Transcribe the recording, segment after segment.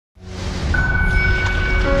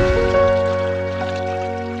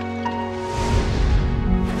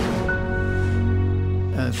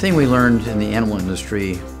thing we learned in the animal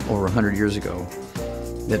industry over 100 years ago,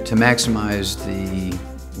 that to maximize the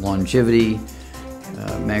longevity,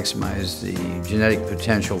 maximize the genetic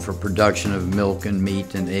potential for production of milk and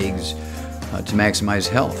meat and eggs, to maximize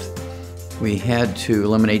health, we had to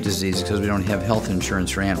eliminate disease because we don't have health insurance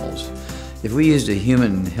for animals. If we used a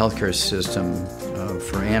human healthcare system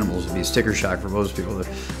for animals, it'd be sticker shock for most people.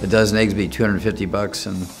 A dozen eggs would be $250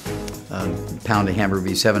 and a pound of hamburger would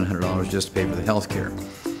be $700 just to pay for the health care.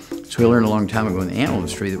 So we learned a long time ago in the animal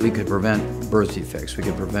industry that we could prevent birth defects, we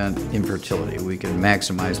could prevent infertility, we could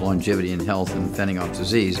maximize longevity and health and fending off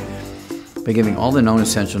disease by giving all the known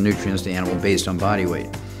essential nutrients to animal based on body weight.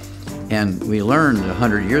 And we learned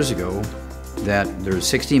 100 years ago that there's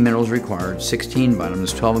 16 minerals required, 16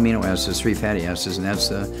 vitamins, 12 amino acids, 3 fatty acids, and that's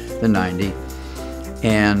the 90.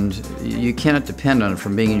 And you cannot depend on it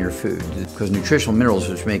from being in your food, because nutritional minerals,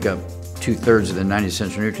 which make up 2/3 of the 90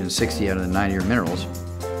 essential nutrients, 60 out of the 90 are minerals,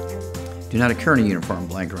 do not occur in a uniform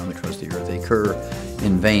blanket around the crust of the earth. They occur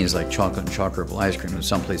in veins like chocolate and chocolate ripple ice cream, and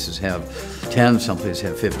some places have 10, some places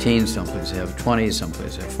have 15, some places have 20, some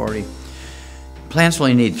places have 40. Plants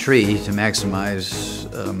only need 3 to maximize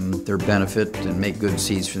their benefit and make good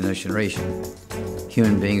seeds for the next generation.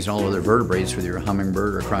 Human beings and all other vertebrates, whether you're a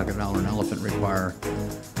hummingbird or a crocodile or an elephant, require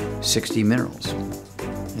 60 minerals.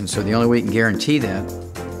 And so the only way you can guarantee that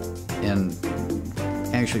and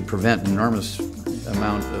actually prevent an enormous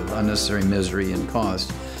amount of unnecessary misery and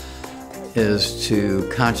cost is to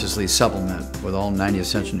consciously supplement with all 90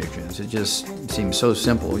 essential nutrients. It just seems so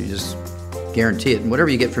simple. You just guarantee it. And whatever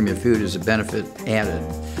you get from your food is a benefit added,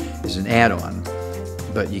 is an add-on.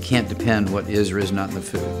 But you can't depend what is or is not in the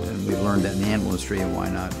food. And we've learned that in the animal industry, and why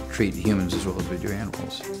not treat humans as well as we do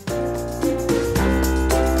animals.